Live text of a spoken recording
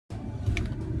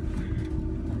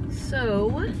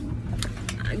So,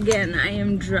 again, I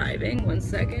am driving. 1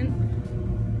 second.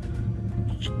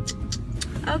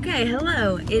 Okay,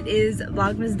 hello. It is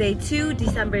Vlogmas Day 2,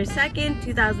 December 2nd,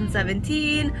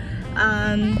 2017.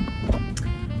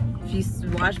 If you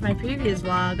watched my previous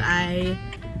vlog, I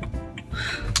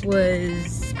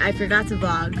forgot to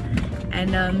vlog.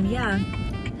 And yeah.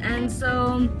 And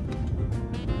so,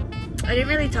 I didn't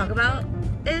really talk about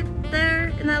it there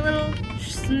in that little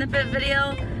snippet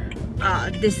video.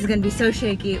 This is gonna be so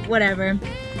shaky. Whatever.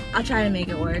 I'll try to make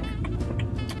it work.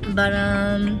 But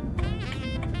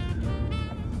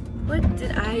what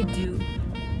did I do?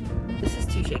 This is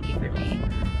too shaky for me.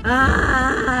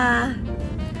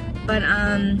 But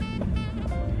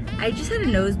I just had a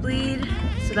nosebleed,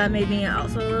 so that made me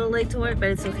also a little late to work, but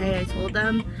it's okay, I told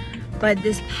them. But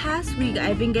this past week,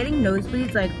 I've been getting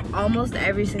nosebleeds like almost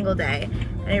every single day,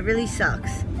 and it really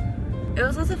sucks. It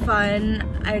was lots of fun.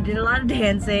 I did a lot of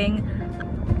dancing.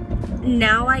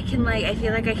 Now I can I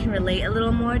feel like I can relate a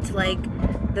little more to like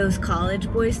those college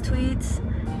boys tweets,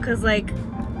 cause like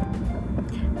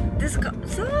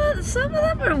some of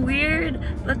them are weird,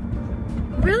 but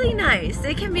really nice.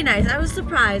 They can be nice. I was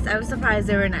surprised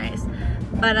they were nice.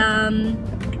 But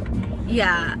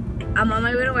yeah, I'm on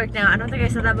my way to work now. I don't think I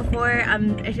said that before. I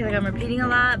feel like I'm repeating a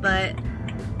lot, but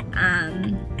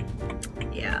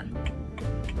yeah.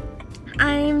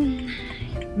 I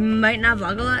might not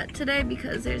vlog a lot today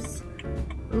because there's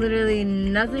literally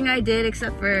nothing I did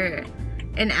except for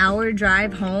an hour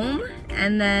drive home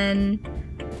and then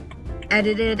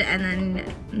edited and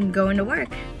then going to work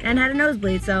and had a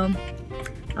nosebleed, so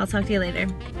I'll talk to you later.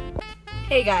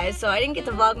 Hey guys, so I didn't get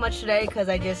to vlog much today because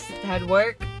I just had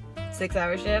work,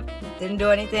 6-hour shift, didn't do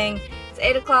anything. It's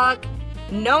 8 o'clock,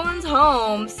 no one's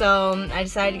home, so I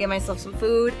decided to get myself some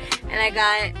food, and I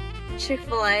got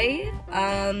Chick-fil-A.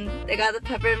 I got the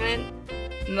peppermint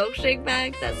milkshake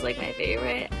bag. That's like my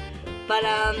favorite. But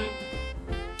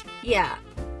yeah,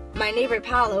 my neighbor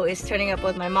Paolo is turning up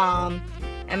with my mom,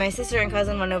 and my sister and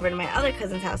cousin went over to my other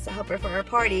cousin's house to help her for her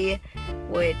party,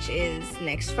 which is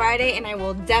next Friday, and I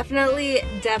will definitely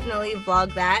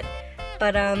vlog that.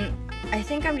 But I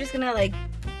think I'm just gonna like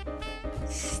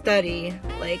study.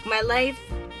 Like, my life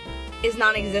is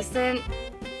non-existent.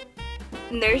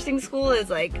 Nursing school is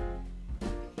like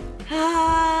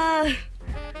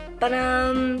but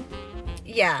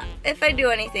yeah, if I do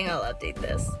anything, I'll update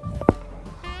this.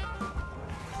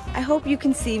 I hope you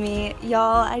can see me,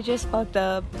 y'all. I just fucked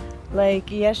up. Like,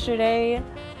 yesterday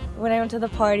when I went to the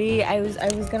party, I was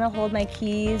gonna hold my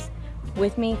keys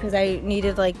with me because I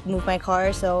needed to like move my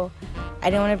car, so I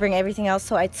didn't want to bring everything else,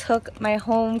 so I took my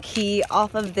home key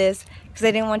off of this because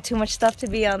I didn't want too much stuff to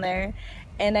be on there.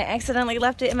 And I accidentally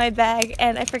left it in my bag,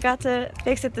 and I forgot to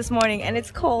fix it this morning, and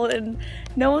it's cold and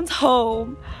no one's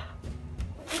home.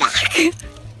 Fuck.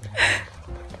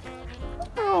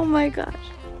 Oh my gosh.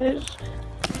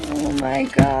 Oh my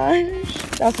gosh.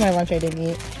 That's my lunch I didn't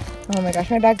eat. Oh my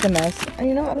gosh, my bag's a mess. And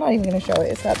you know what? I'm not even gonna show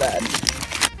it. It's that bad.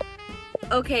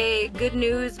 Okay, good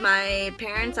news. My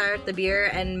parents are at the beef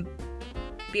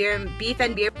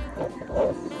and beer.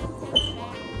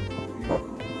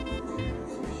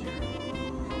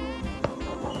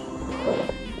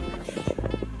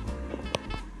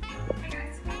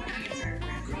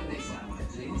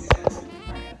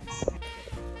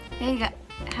 Hey,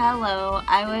 hello.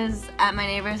 I was at my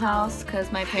neighbor's house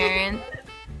because my parents.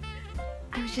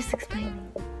 I was just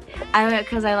explaining.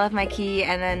 Because I left my key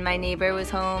and then my neighbor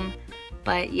was home.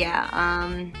 But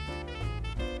yeah,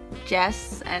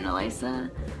 Jess and Elisa,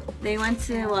 they went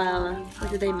to what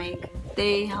did they make?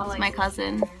 They helped my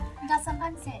cousin. I got some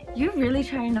pancit. You're really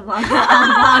trying to vlog.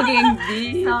 I'm vlogging,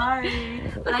 B. Sorry.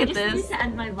 Look at this. To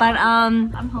end my vlog. But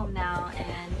I'm home now and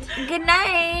good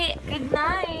night. good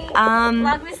night.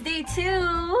 Vlogmas Day 2.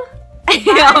 Oh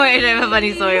wait, I have a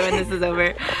funny story when this is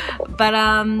over. But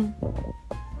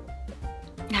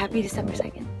happy December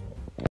 2nd.